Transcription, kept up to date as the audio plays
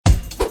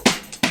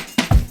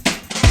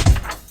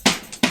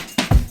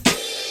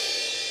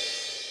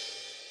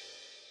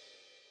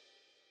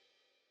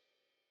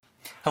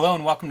Hello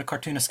and welcome to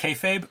Cartoonist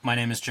Kayfabe. My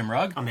name is Jim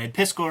Rugg. I'm Ed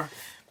Piskor.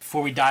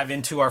 Before we dive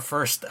into our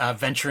first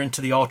venture into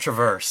the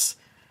Ultraverse,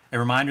 a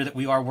reminder that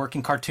we are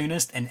working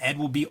cartoonist and Ed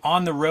will be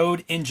on the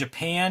road in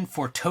Japan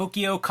for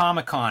Tokyo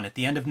Comic Con at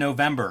the end of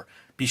November.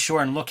 Be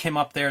sure and look him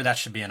up there. That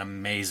should be an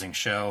amazing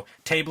show.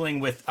 Tabling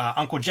with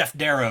Uncle Jeff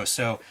Darrow.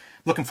 So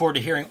looking forward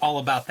to hearing all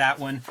about that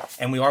one.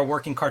 And we are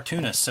working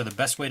cartoonists. So the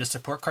best way to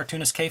support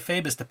Cartoonist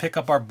Kayfabe is to pick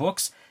up our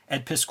books.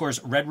 Ed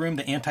Piskor's Red Room,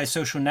 The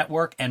Antisocial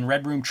Network, and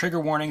Red Room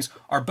Trigger Warnings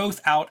are both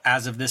out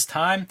as of this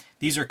time.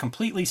 These are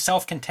completely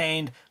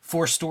self-contained,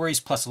 4 stories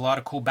plus a lot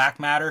of cool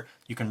back matter.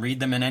 You can read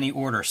them in any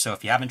order. So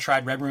if you haven't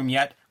tried Red Room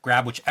yet,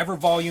 grab whichever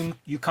volume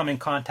you come in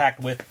contact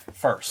with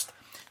first.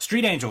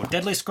 Street Angel,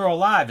 Deadliest Girl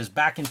Alive is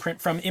back in print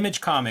from Image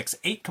Comics.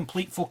 8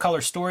 complete full-color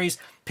stories.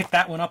 Pick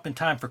that one up in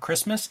time for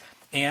Christmas.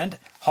 And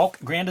Hulk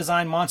Grand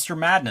Design Monster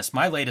Madness,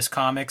 my latest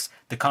comics.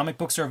 The comic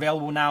books are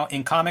available now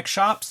in comic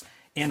shops.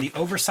 And the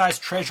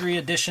oversized Treasury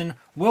Edition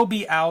will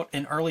be out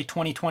in early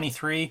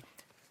 2023.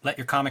 Let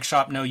your comic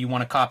shop know you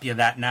want a copy of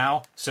that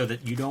now so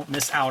that you don't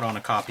miss out on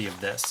a copy of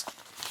this.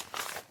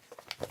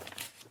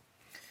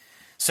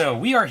 So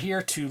we are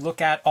here to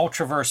look at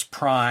Ultraverse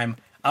Prime.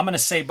 I'm going to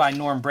say by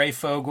Norm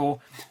Breyfogle.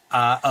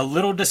 A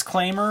little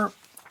disclaimer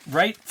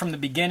right from the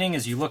beginning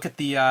as you look at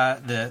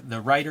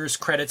the writers'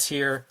 credits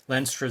here,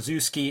 Len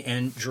Strazewski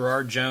and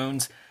Gerard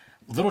Jones.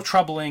 Little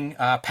troubling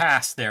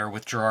past there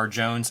with Gerard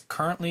Jones,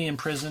 currently in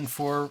prison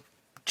for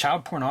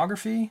child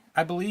pornography,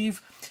 I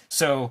believe.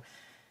 So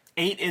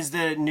 8 is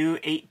the new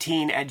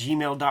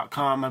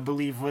 18@gmail.com, I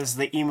believe was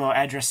the email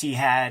address he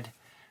had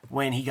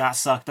when he got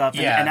sucked up.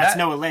 And that's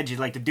no alleged,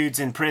 like the dude's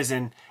in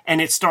prison. And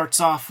it starts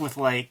off with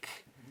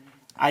like,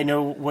 I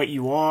know what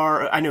you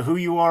are, I know who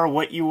you are,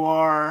 what you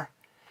are.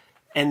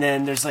 And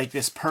then there's like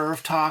this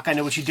perv talk, I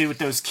know what you did with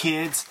those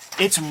kids.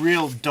 It's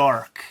real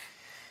dark.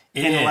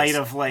 Light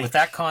of like, with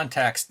that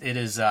context, it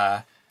is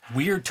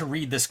weird to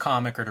read this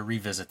comic or to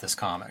revisit this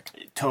comic.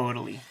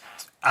 Totally.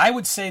 I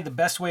would say the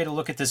best way to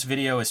look at this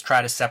video is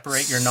try to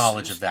separate your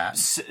knowledge of that.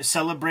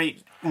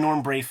 Celebrate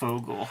Norm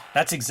Breyfogle.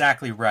 That's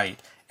exactly right.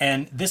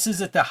 And this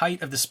is at the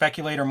height of the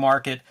speculator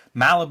market.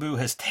 Malibu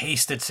has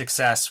tasted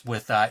success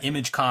with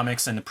Image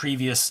Comics in the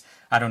previous,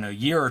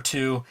 year or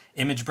two.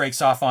 Image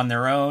breaks off on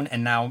their own,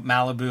 and now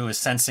Malibu is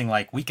sensing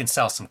like, we can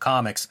sell some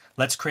comics.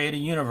 Let's create a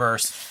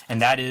universe, and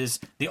that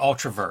is the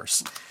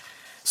Ultraverse.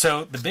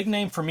 So the big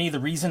name for me, the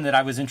reason that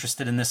I was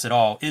interested in this at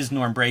all is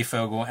Norm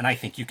Breyfogle, and I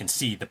think you can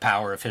see the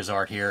power of his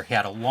art here. He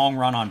had a long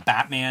run on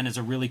Batman as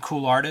a really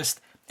cool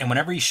artist, and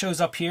whenever he shows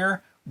up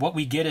here, what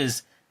we get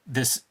is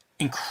this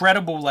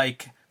incredible,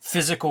 like,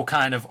 physical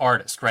kind of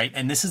artist, right?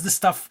 And this is the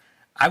stuff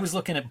I was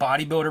looking at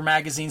bodybuilder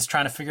magazines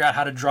trying to figure out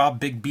how to draw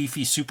big,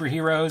 beefy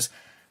superheroes.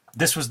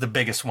 This was the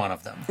biggest one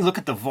of them. Look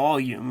at the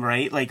volume,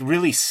 right? Like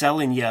really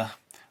selling you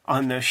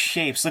on those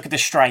shapes. Look at the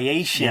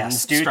striations,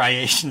 yes, dude.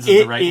 Striations is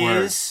the right word.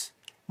 It is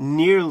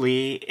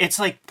nearly, it's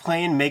like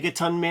playing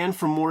Megaton Man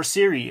from More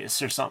Serious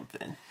or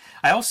something.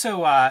 I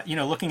also,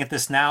 looking at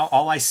this now,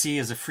 all I see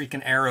is a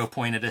freaking arrow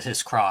pointed at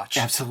his crotch.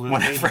 Absolutely.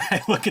 Whenever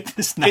I look at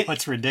this now,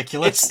 it's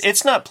ridiculous.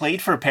 It's not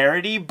played for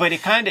parody, but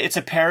it's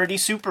a parody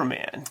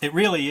Superman. It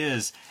really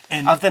is.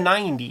 And of the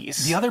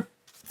 90s. The other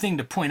thing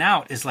to point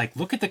out is, like,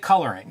 look at the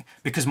coloring.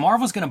 Because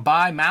Marvel's going to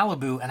buy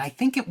Malibu, and I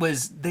think it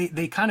was,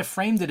 they kind of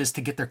framed it as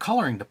to get their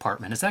coloring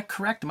department. Is that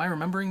correct? Am I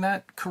remembering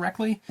that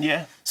correctly?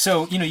 Yeah.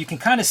 So, you can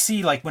kind of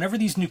see, like, whenever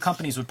these new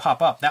companies would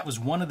pop up, that was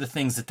one of the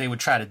things that they would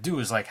try to do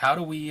is, like, how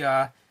do we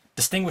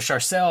distinguish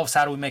ourselves?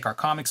 How do we make our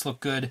comics look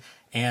good?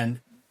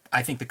 And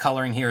I think the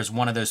coloring here is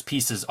one of those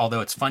pieces,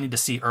 although it's funny to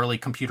see early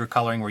computer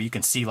coloring where you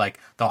can see like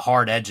the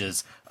hard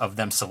edges of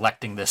them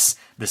selecting this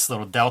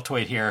little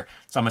deltoid here.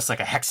 It's almost like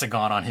a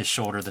hexagon on his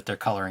shoulder that they're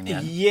coloring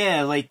in.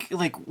 Yeah, like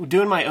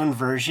doing my own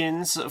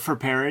versions for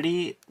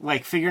parody,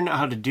 like figuring out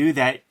how to do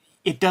that,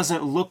 it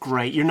doesn't look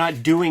right. You're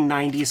not doing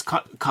 90s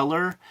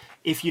color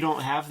if you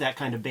don't have that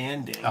kind of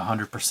banding.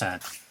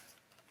 100%.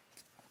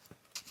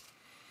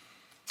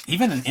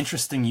 Even an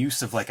interesting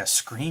use of like a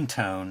screen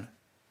tone,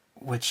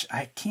 which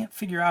I can't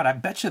figure out. I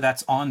bet you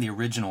that's on the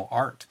original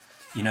art.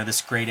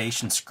 This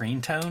gradation screen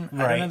tone.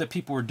 Right. I don't know that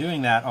people were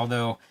doing that,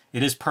 although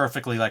it is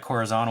perfectly like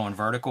horizontal and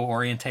vertical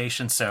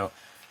orientation. So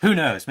who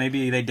knows?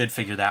 Maybe they did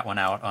figure that one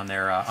out on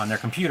their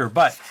computer.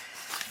 But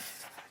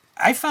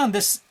I found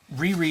this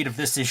reread of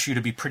this issue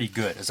to be pretty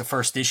good as a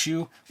first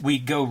issue. We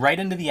go right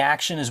into the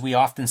action, as we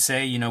often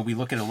say. We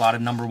look at a lot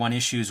of #1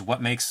 issues.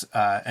 What makes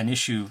an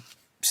issue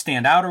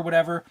stand out or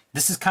whatever.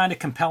 This is kind of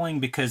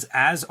compelling because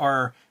as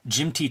our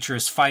gym teacher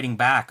is fighting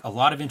back, a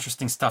lot of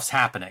interesting stuff's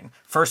happening.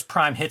 First,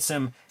 Prime hits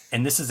him,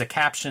 and this is the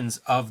captions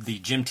of the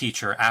gym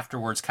teacher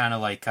afterwards, kind of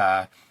like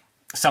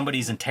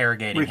somebody's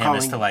interrogating him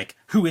as to like,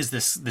 who is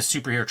this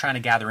superhero, trying to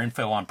gather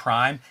info on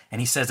Prime. And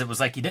he says it was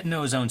like he didn't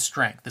know his own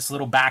strength. This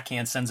little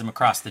backhand sends him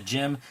across the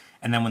gym,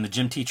 and then when the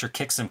gym teacher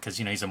kicks him, because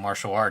he's a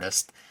martial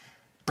artist,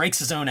 breaks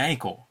his own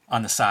ankle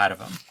on the side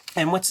of him.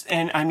 And what's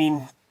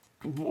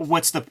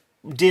the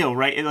deal,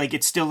 right? Like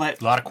it's still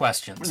that a lot of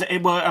questions.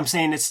 Well, I'm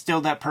saying it's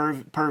still that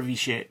pervy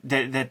shit.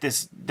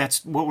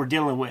 That's what we're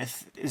dealing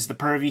with is the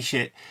pervy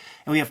shit,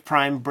 and we have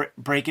Prime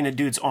breaking a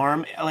dude's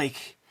arm.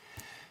 Like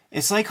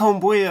it's like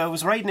Homeboy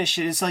was writing this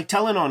shit. It's like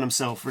telling on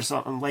himself or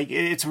something. Like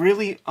it's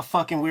really a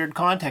fucking weird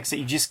context that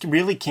you just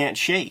really can't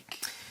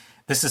shake.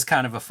 This is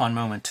kind of a fun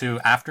moment too.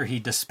 After he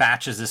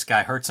dispatches this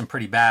guy, hurts him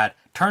pretty bad,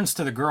 turns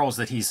to the girls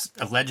that he's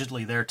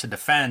allegedly there to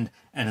defend,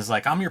 and is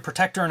like, "I'm your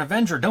protector and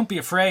avenger. Don't be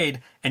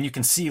afraid." And you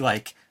can see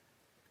like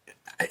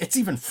it's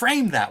even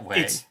framed that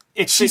way.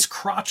 She's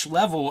crotch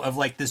level of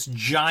like this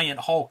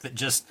giant Hulk that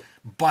just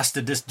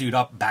busted this dude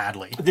up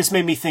badly. This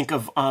made me think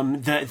of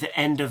the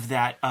end of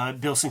that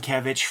Bill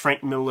Sienkiewicz,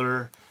 Frank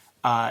Miller,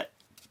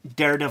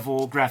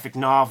 Daredevil graphic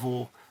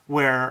novel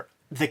where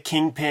the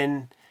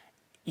Kingpin,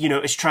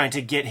 is trying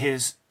to get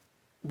his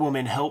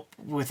woman help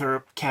with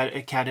her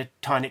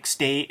catatonic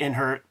state and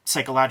her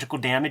psychological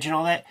damage and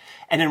all that.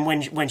 And then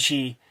when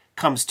she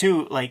comes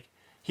to, like,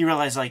 he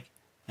realized, like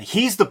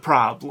he's the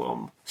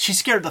problem. She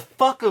scared the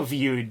fuck of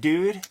you,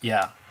 dude.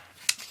 Yeah.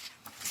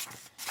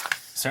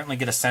 Certainly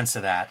get a sense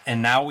of that.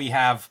 And now we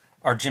have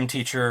our gym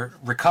teacher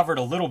recovered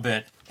a little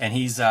bit, and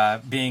he's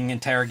being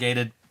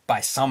interrogated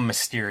by some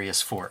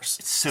mysterious force.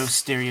 It's so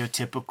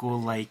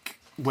stereotypical, like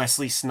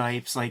Wesley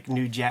Snipes, like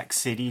New Jack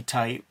City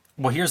type.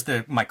 Well, here's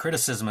my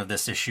criticism of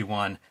this issue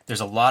 1. There's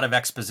a lot of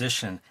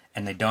exposition,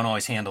 and they don't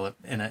always handle it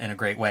in a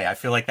great way. I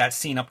feel like that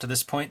scene up to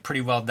this point,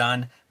 pretty well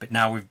done, but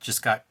now we've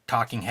just got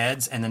talking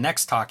heads, and the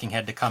next talking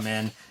head to come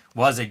in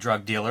was a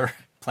drug dealer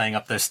playing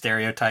up those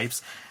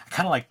stereotypes. I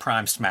kind of like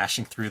Prime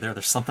smashing through there.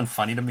 There's something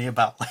funny to me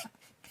about like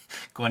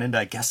going into,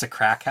 I guess, a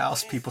crack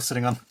house, people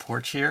sitting on the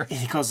porch here.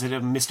 He calls it a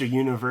Mr.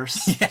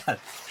 Universe. Yeah.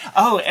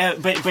 Oh,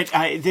 but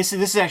this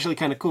is actually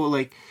kind of cool.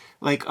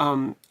 Like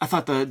I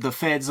thought the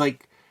feds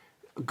like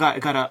got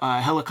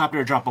a helicopter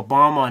to drop a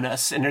bomb on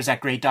us, and there's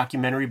that great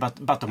documentary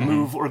about the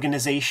MOVE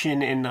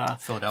organization in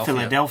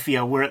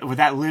Philadelphia where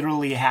that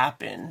literally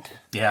happened.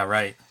 Yeah,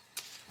 right.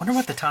 Wonder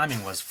what the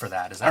timing was for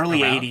that. Is that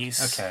early around?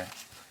 80s? Okay,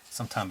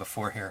 sometime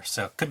before here.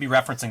 So could be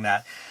referencing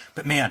that.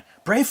 But man,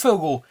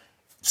 Breyfogle,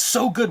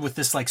 so good with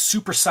this like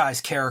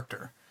supersized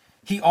character.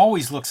 He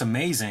always looks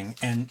amazing,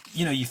 and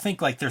you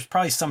think like there's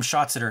probably some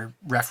shots that are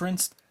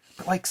referenced,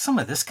 but like some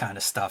of this kind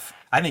of stuff,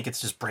 I think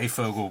it's just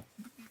Breyfogle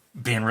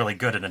being really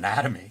good at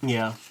anatomy.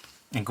 Yeah.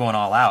 And going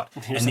all out.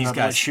 Here's and these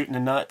guys shooting the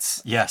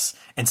nuts. Yes.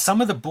 And some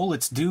of the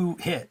bullets do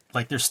hit.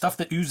 Like there's stuff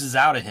that oozes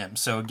out of him.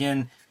 So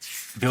again,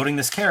 building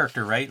this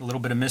character, right? A little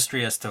bit of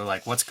mystery as to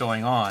like what's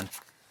going on.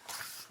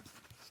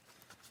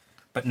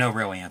 But no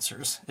real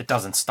answers. It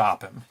doesn't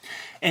stop him.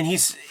 And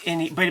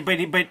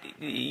but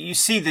you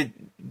see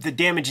the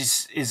damage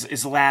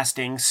is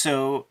lasting.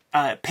 So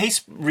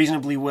paced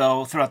reasonably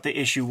well throughout the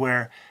issue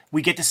where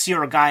we get to see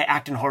our guy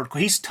acting hardcore.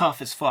 He's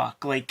tough as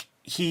fuck. Like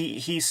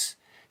he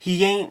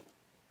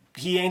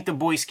ain't the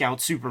Boy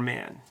Scout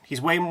Superman.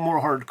 He's way more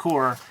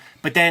hardcore.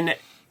 But then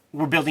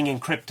we're building in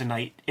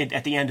kryptonite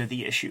at the end of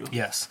the issue.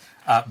 Yes.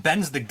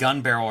 Bends the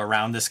gun barrel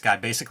around this guy,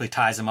 basically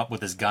ties him up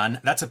with his gun.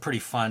 That's a pretty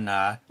fun,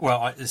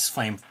 his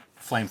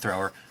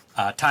flamethrower.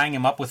 Tying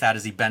him up with that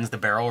as he bends the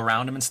barrel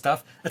around him and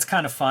stuff. That's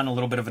kind of fun, a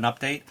little bit of an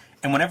update.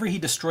 And whenever he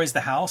destroys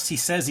the house, he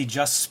says he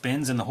just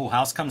spins and the whole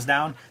house comes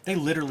down. They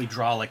literally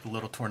draw like a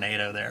little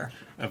tornado there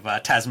of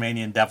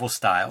Tasmanian devil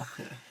style.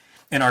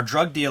 And our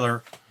drug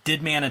dealer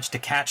did manage to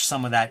catch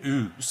some of that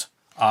ooze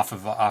off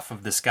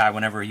of this guy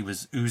whenever he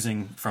was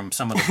oozing from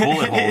some of the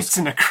bullet holes. It's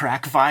in a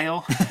crack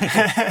vial.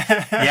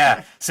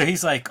 Yeah. So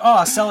he's like, "Oh,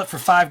 I'll sell it for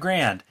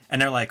 $5,000."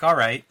 And they're like, "All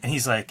right." And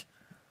he's like,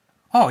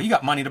 "Oh, you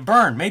got money to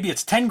burn. Maybe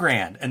it's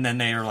 $10,000." And then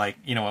they are like,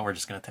 "You know what? We're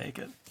just going to take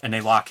it." And they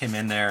lock him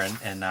in there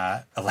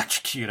and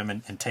electrocute him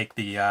and take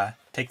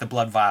the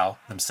blood vial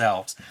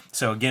themselves.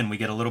 So again, we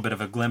get a little bit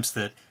of a glimpse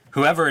that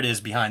whoever it is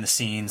behind the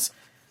scenes,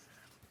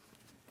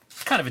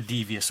 kind of a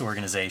devious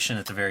organization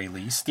at the very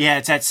least. Yeah,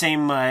 it's that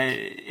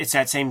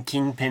same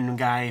Kingpin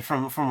guy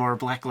from our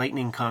Black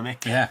Lightning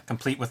comic. Yeah,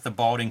 complete with the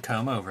balding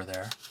comb over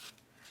there.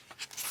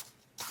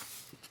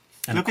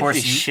 And Look of course,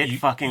 at these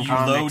fucking you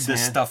comics, load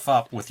this man. stuff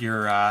up with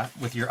your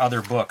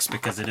other books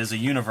because it is a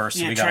universe.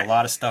 So we got a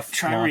lot of stuff.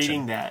 Try launching.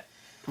 reading that.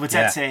 What's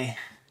that say?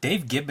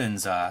 Dave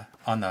Gibbons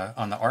on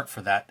the art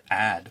for that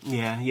ad.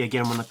 Yeah,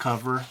 get him on the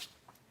cover.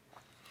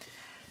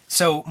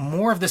 So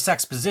more of this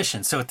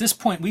exposition. So at this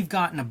point, we've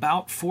gotten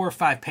about 4 or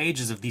 5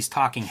 pages of these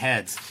talking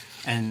heads,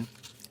 and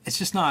it's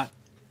just not,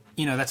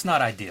 that's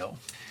not ideal.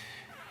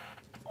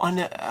 On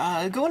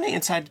the go on the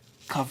inside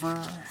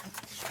cover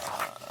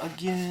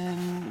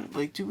again.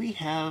 Like, do we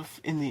have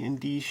in the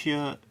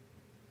indicia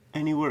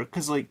anywhere?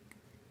 Because like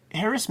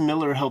Harris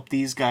Miller helped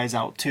these guys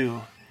out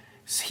too.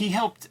 He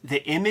helped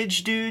the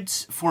Image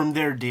dudes form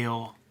their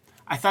deal.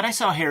 I thought I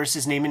saw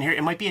Harris's name in here.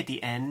 It might be at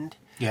the end.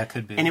 Yeah, it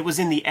could be. And it was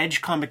in the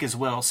Edge comic as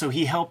well. So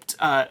he helped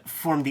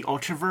form the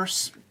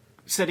Ultraverse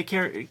set of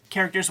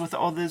characters with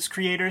all those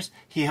creators.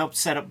 He helped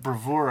set up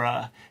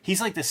Bravura. He's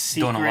like the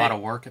secret... Doing a lot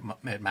of work at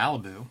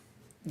Malibu.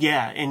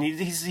 Yeah, and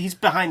he's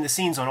behind the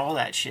scenes on all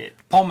that shit.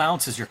 Paul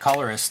Mounts is your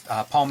colorist.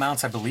 Paul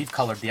Mounts, I believe,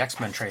 colored the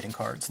X-Men trading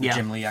cards, the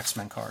Jim Lee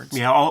X-Men cards.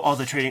 Yeah, all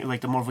the trading,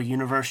 like the Marvel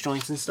Universe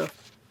joints and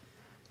stuff.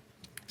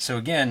 So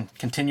again,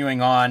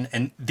 continuing on,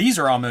 and these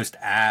are almost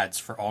ads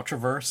for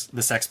Ultraverse,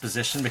 this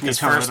exposition, because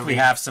first we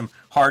have some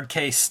hard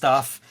case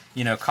stuff,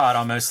 caught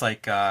almost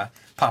like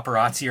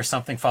paparazzi or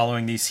something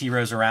following these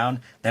heroes around.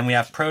 Then we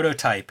have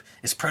Prototype.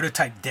 Is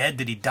Prototype dead?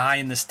 Did he die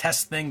in this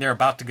test thing? They're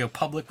about to go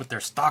public with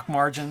their stock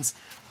margins.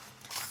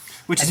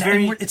 Which is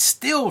it's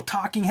still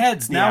Talking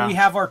Heads. Now we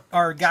have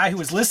our guy who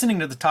was listening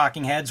to the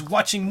Talking Heads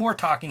watching more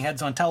Talking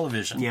Heads on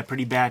television. Yeah,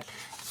 pretty bad.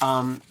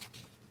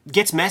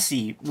 Gets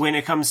messy when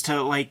it comes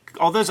to like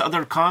all those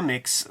other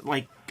comics.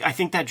 Like I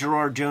think that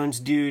Gerard Jones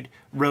dude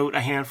wrote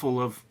a handful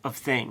of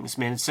things,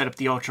 man, set up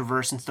the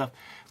Ultraverse and stuff.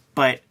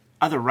 But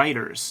other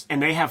writers,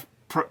 and they have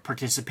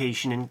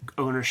participation and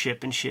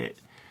ownership and shit.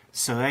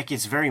 So that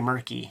gets very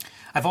murky.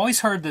 I've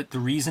always heard that the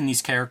reason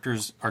these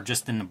characters are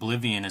just in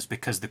oblivion is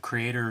because the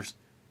creators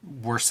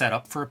were set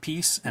up for a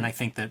piece, and I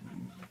think that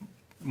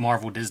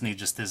Marvel Disney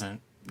just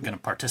isn't going to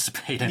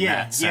participate in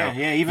that. So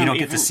you don't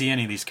get to see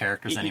any of these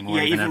characters anymore,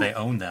 even though they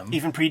own them.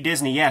 Even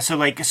pre-Disney, yeah. So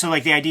like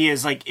the idea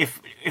is like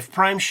if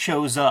Prime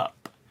shows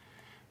up,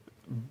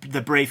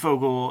 the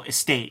Breyfogle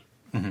estate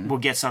will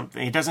get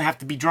something. It doesn't have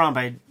to be drawn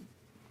by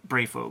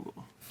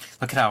Breyfogle.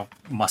 Look at how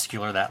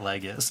muscular that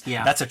leg is.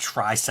 Yeah, that's a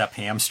tricep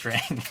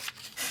hamstring.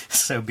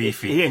 So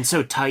beefy and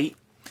so tight.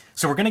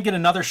 So we're going to get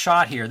another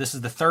shot here. This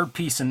is the third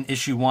piece in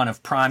issue 1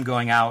 of Prime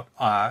going out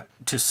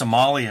to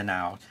Somalia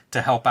now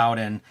to help out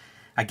in,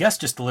 I guess,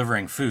 just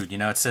delivering food.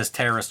 It says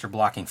terrorists are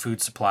blocking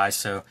food supplies,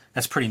 so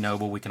that's pretty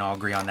noble. We can all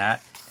agree on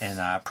that.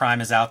 And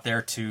Prime is out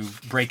there to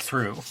break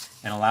through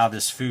and allow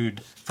this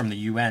food from the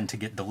UN to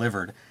get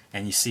delivered.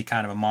 And you see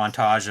kind of a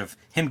montage of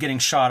him getting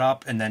shot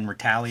up and then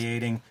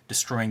retaliating,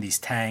 destroying these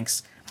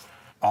tanks.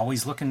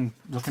 Always looking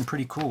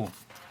pretty cool.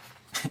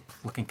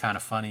 Looking kind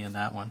of funny in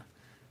that one.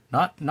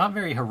 Not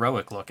very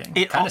heroic looking.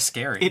 Kind of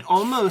scary. It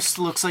almost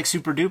looks like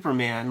Super Duper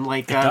Man,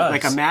 like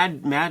a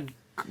mad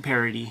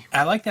parody.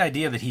 I like the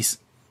idea that he's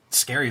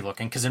scary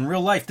looking, because in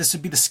real life this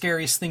would be the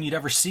scariest thing you'd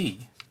ever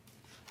see.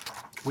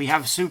 We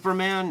have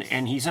Superman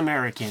and he's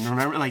American.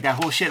 Remember, like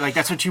that whole shit. Like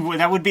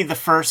that would be the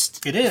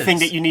first thing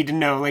that you need to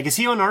know. Like, is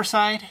he on our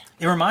side?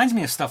 It reminds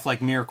me of stuff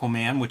like Miracle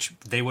Man, which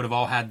they would have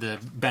all had the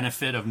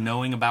benefit of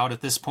knowing about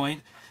at this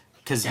point.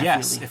 Because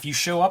yes, if you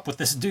show up with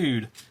this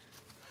dude,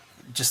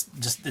 just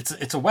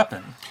it's a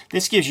weapon.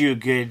 This gives you a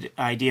good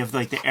idea of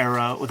like the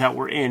era that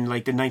we're in.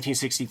 Like the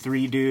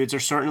 1963 dudes are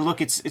starting to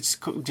look. It's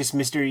just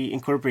Mystery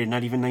Incorporated,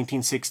 not even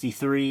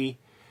 1963.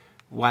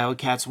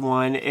 Wildcats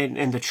 1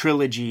 and the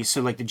trilogy.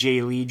 So like the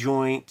Jay Lee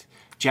joint.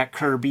 Jack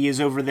Kirby is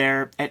over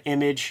there at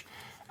Image.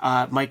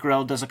 Mike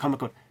Grell does a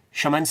comic called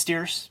Shaman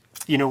Steers.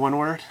 One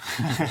word.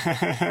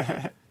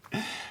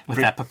 With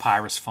that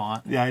papyrus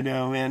font. Yeah, I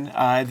know, man.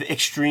 The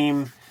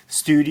Extreme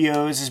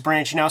Studios is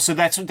branching out, so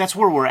that's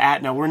where we're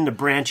at now. We're in the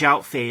branch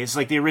out phase.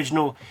 Like the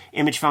original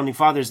Image founding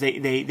fathers,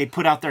 they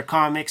put out their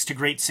comics to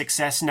great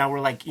success. Now we're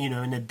like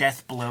in the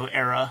Death Blow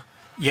era.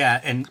 Yeah,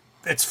 and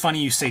it's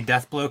funny you say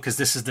Death Blow, because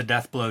this is the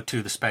death blow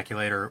to the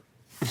Speculator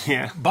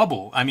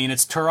bubble. I mean,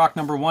 it's Turok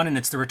 #1, and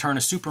it's the return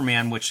of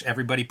Superman, which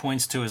everybody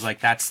points to as like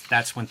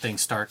that's when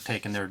things start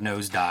taking their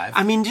nosedive.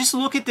 I mean, just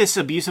look at this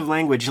abusive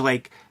language,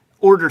 like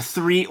Order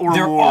 3 or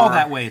They're more. They're all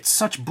that way. It's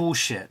such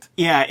bullshit.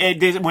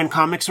 Yeah, when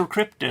comics were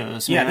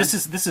cryptos. Yeah, man.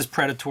 this is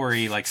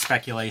predatory like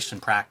speculation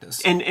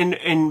practice.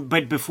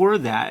 But before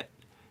that,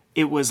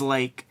 it was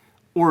like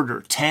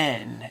Order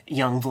 10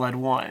 Youngblood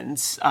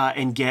ones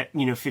and get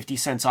 50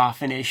 cents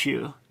off an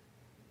issue.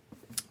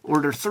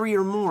 Order 3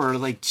 or more,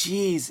 like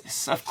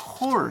Jesus, of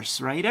course,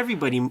 right?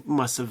 Everybody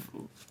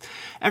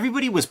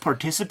was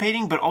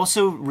participating, but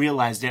also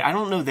realized it. I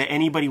don't know that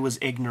anybody was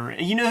ignorant.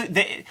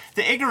 The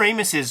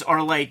ignoramuses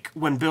are like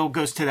when Bill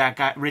goes to that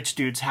guy, rich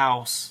dude's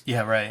house.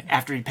 Yeah, right.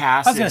 After he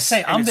passes. I was going to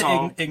say, I'm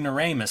the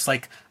ignoramus.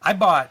 Like,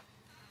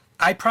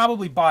 I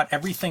probably bought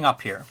everything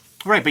up here.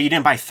 Right, but you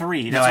didn't buy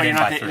 3.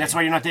 That's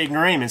why you're not the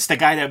ignoramus. The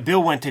guy that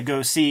Bill went to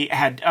go see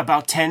had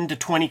about 10 to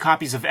 20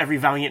 copies of every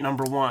Valiant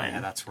 #1.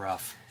 Yeah, that's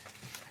rough.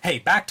 Hey,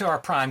 back to our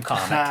Prime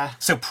comic.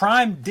 So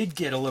Prime did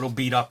get a little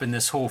beat up in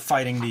this whole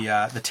fighting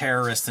the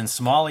terrorists in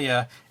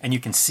Somalia, and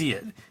you can see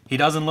it. He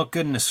doesn't look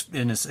good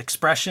in his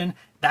expression.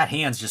 That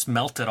hand's just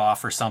melted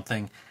off or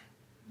something,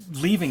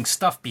 leaving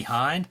stuff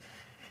behind.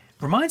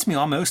 Reminds me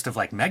almost of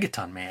like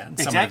Megaton Man.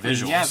 Some of the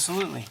visuals.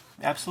 Yeah,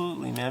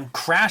 absolutely, man.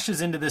 Crashes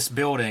into this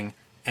building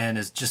and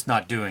is just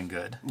not doing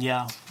good.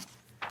 Yeah.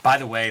 By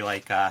the way,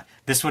 like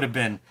this would have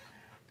been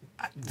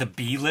the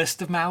B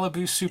list of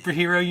Malibu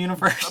superhero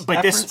universe.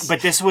 But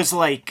this was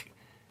like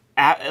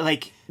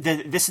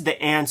this is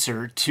the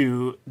answer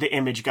to the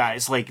Image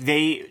guys. Like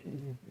they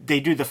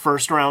do the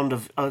first round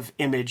of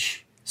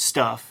Image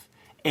stuff,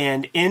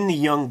 and in the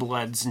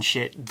Youngbloods and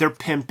shit, they're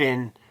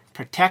pimping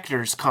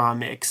Protectors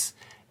comics,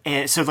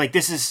 and so like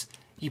this is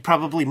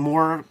probably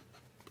more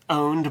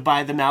owned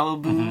by the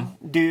Malibu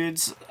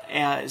dudes,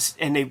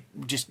 and they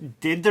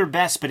just did their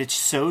best, but it's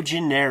so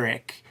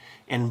generic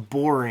and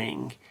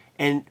boring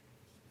And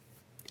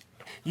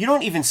you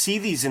don't even see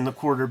these in the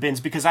quarter bins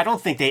because I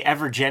don't think they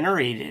ever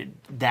generated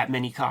that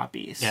many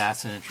copies. Yeah,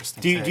 that's an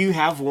interesting Do you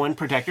have one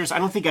Protectors? I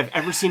don't think I've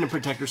ever seen a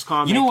Protectors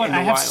comic. You know what? In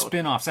the I have wild.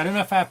 spin-offs. I don't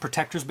know if I have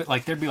Protectors, but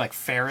like there'd be like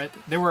Ferret.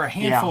 There were a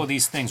handful of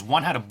these things.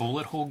 One had a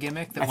bullet hole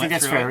gimmick that I think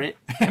that's Ferret.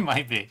 It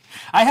might be.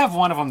 I have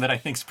one of them that I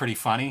think's pretty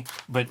funny.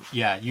 But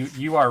yeah,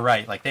 you are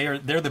right. Like they're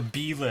the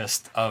B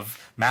list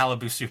of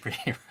Malibu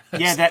superheroes.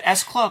 Yeah, that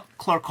S. Clark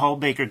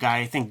Hallbaker guy,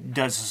 I think,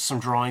 does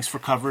some drawings for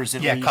covers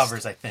at least. Yeah,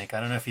 covers, I think.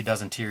 I don't know if he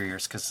does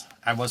interiors, because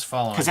I was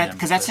following him.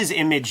 Because that's his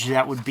image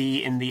that would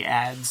be in the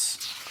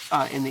ads,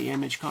 in the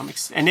Image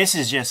comics. And this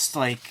is just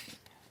like,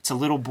 it's a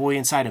little boy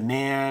inside a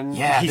man.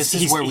 Yeah, this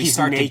is where we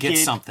start naked. to get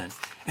something.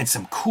 And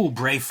some cool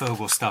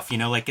Breyfogle stuff, you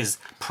know, like his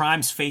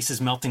Prime's face is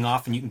melting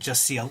off and you can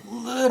just see a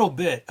little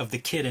bit of the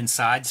kid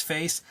inside's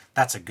face.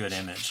 That's a good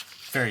image.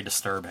 Very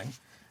disturbing.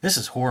 This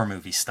is horror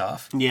movie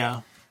stuff.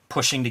 Yeah.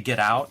 Pushing to get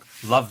out.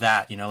 Love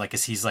that, you know, like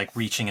as he's like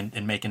reaching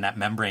and making that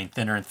membrane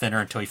thinner and thinner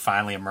until he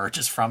finally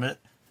emerges from it.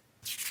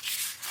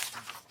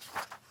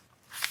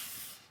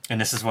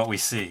 And this is what we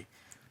see.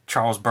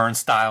 Charles Burns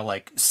style,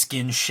 like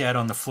skin shed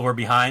on the floor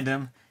behind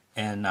him.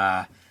 And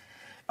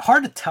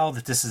hard to tell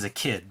that this is a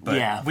kid, but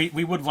yeah. we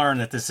would learn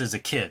that this is a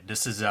kid.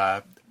 This is,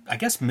 I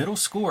guess, middle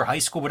school or high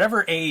school,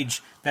 whatever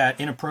age that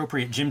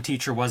inappropriate gym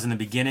teacher was in the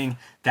beginning,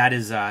 that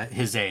is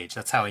his age.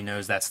 That's how he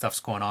knows that stuff's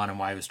going on and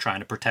why he was trying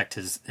to protect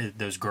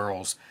those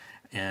girls.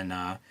 And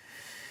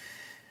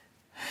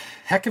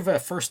heck of a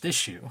first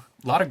issue.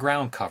 A lot of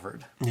ground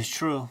covered. It's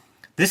true.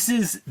 This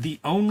is the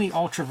only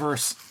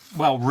Ultraverse,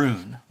 well,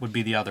 Rune would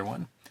be the other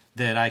one,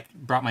 that I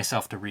brought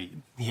myself to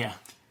read. Yeah.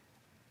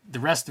 The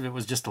rest of it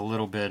was just a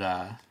little bit,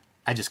 I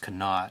just could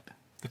not.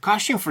 The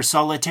costume for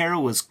Solitaire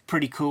was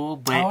pretty cool,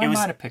 but I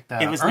might have picked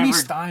that up. Ernie never...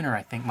 Steiner,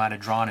 I think, might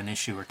have drawn an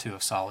issue or two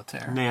of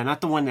Solitaire. Man,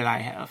 not the one that I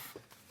have.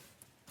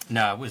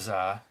 No, it was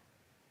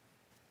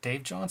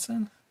Dave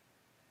Johnson?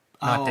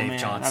 Not Dave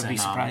Johnson. I'd be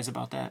surprised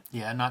about that.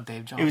 Yeah, not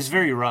Dave Johnson. It was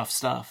very rough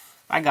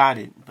stuff. I got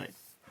it, but...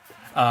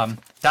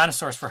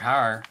 Dinosaurs for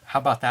Hire. How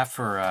about that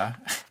for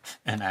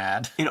an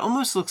ad? It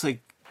almost looks like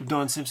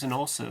Don Simpson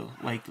also,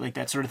 like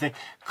that sort of thing.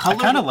 I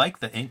kind of like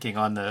the inking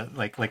on the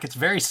like it's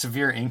very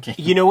severe inking.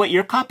 You know what?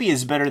 Your copy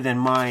is better than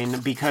mine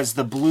because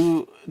the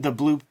blue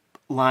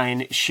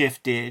line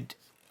shifted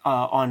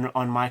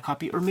on my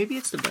copy, or maybe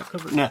it's the back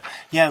cover. No,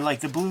 yeah,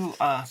 like the blue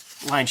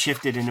line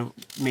shifted and it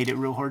made it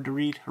real hard to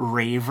read.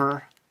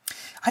 Raver.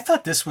 I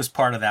thought this was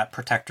part of that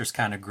Protectors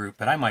kind of group,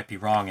 but I might be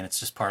wrong, and it's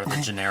just part of the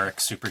generic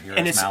superheroes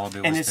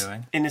Malibu was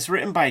doing. And it's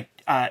written by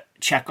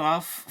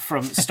Chekhov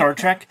from Star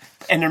Trek,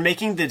 and they're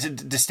making the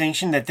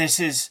distinction that this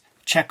is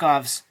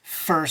Chekhov's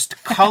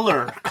first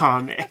color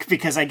comic,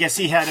 because I guess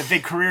he had a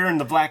big career in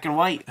the black and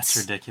white. That's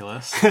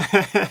ridiculous.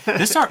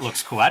 This art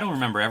looks cool. I don't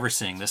remember ever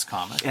seeing this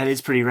comic. That is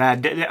pretty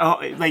rad.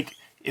 Like,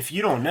 if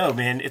you don't know,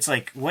 man, it's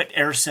like, what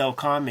Aircel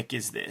comic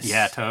is this?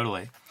 Yeah,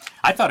 totally.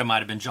 I thought it might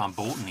have been John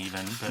Bolton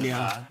even, but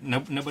yeah.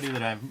 Nobody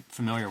that I'm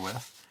familiar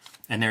with.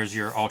 And there's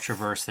your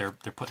Ultraverse. They're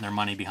putting their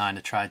money behind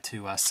to try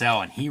to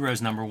sell. And Heroes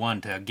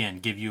 #1 to, again,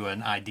 give you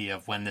an idea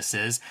of when this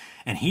is.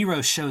 And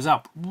Heroes shows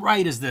up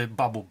right as the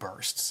bubble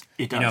bursts.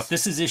 It does. You know, if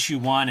this is issue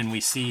 1 and we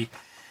see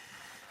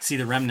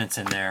the remnants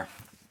in there.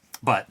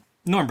 But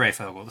Norm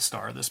Breyfogle, the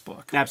star of this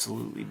book.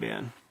 Absolutely,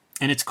 man.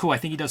 And it's cool. I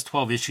think he does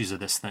 12 issues of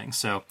this thing.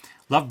 So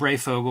love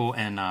Breyfogle,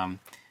 and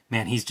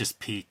man, he's just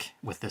peak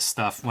with this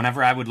stuff.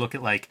 Whenever I would look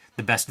at like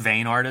the best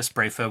vein artist,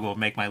 Breyfogle would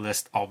make my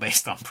list all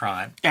based on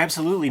Prime.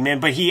 Absolutely,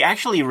 man. But he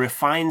actually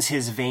refines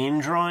his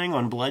vein drawing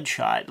on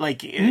Bloodshot.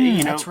 Like, you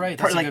know, that's right.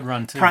 That's a good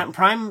run too.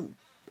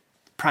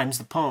 Prime's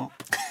the pump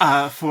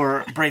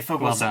for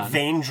Breyfogle's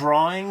vein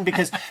drawing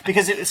because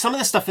some of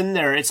the stuff in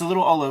there, it's a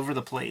little all over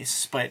the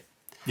place, but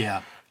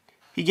yeah.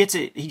 He gets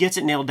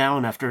it nailed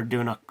down after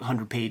doing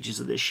 100 pages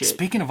of this shit.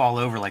 Speaking of all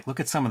over, like look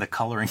at some of the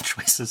coloring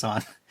choices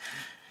on.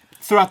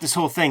 Throughout this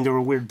whole thing, there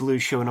were weird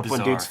blues showing up Bizarre.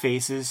 on dudes'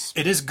 faces.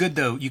 It is good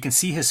though. You can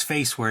see his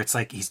face where it's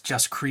like he's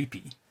just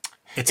creepy.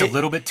 It's a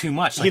little bit too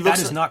much. Like that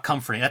is not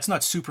comforting. That's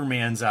not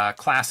Superman's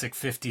classic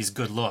 50s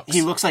good looks.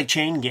 He looks like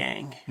Chain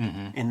Gang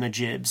in the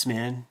jibs,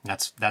 man.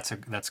 That's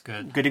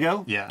good. Good to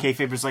go? Yeah.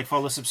 K-Favors, like,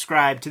 follow,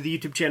 subscribe to the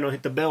YouTube channel,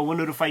 hit the bell. We'll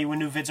notify you when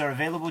new vids are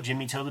available.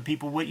 Jimmy, tell the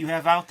people what you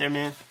have out there,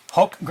 man.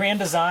 Hulk Grand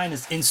Design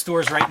is in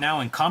stores right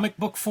now in comic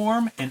book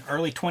form. In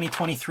early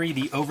 2023,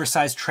 the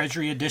oversized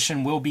Treasury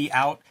Edition will be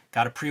out.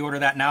 Got to pre-order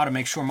that now to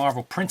make sure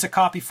Marvel prints a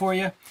copy for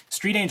you.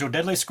 Street Angel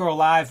Deadly Squirrel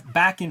Live,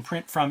 back in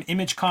print from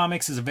Image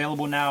Comics, is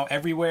available now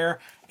everywhere.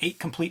 8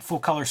 complete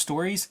full-color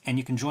stories, and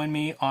you can join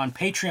me on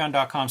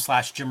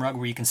patreon.com/JimRugg,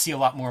 where you can see a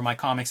lot more of my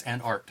comics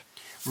and art.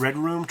 Red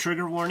Room,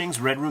 Trigger Warnings,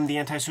 Red Room, The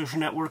Antisocial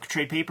Network,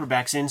 trade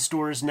paperbacks in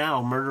stores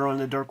now. Murder on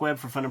the Dark Web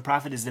for Fun and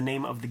Profit is the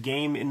name of the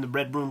game in the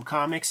Red Room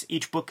comics.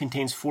 Each book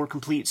contains 4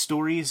 complete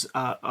stories,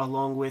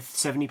 along with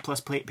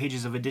 70-plus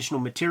pages of additional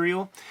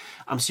material.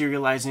 I'm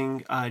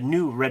serializing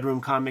new Red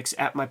Room comics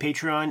at my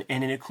Patreon,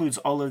 and it includes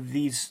all of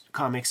these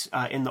comics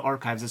in the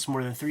archives. It's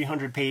more than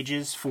 300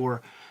 pages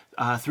for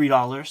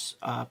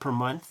 $3 per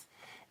month.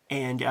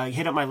 And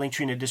hit up my link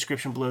tree in the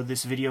description below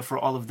this video for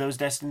all of those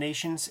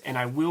destinations. And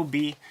I will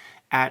be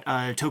at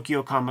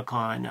Tokyo Comic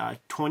Con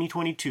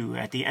 2022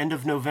 at the end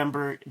of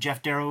November.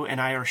 Jeff Darrow and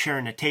I are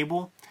sharing a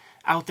table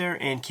out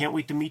there, and can't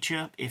wait to meet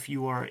you if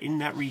you are in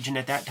that region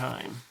at that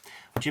time.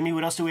 Jimmy,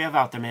 what else do we have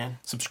out there, man?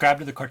 Subscribe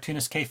to the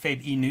Cartoonist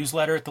Kayfabe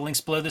e-newsletter at the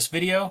links below this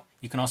video.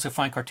 You can also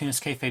find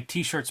Cartoonist Kayfabe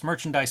t-shirts,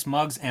 merchandise,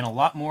 mugs, and a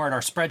lot more at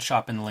our spread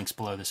shop in the links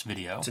below this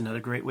video. It's another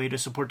great way to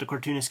support the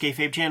Cartoonist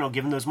Kayfabe channel,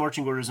 given those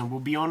marching orders, and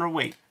we'll be on our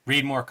way.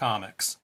 Read more comics.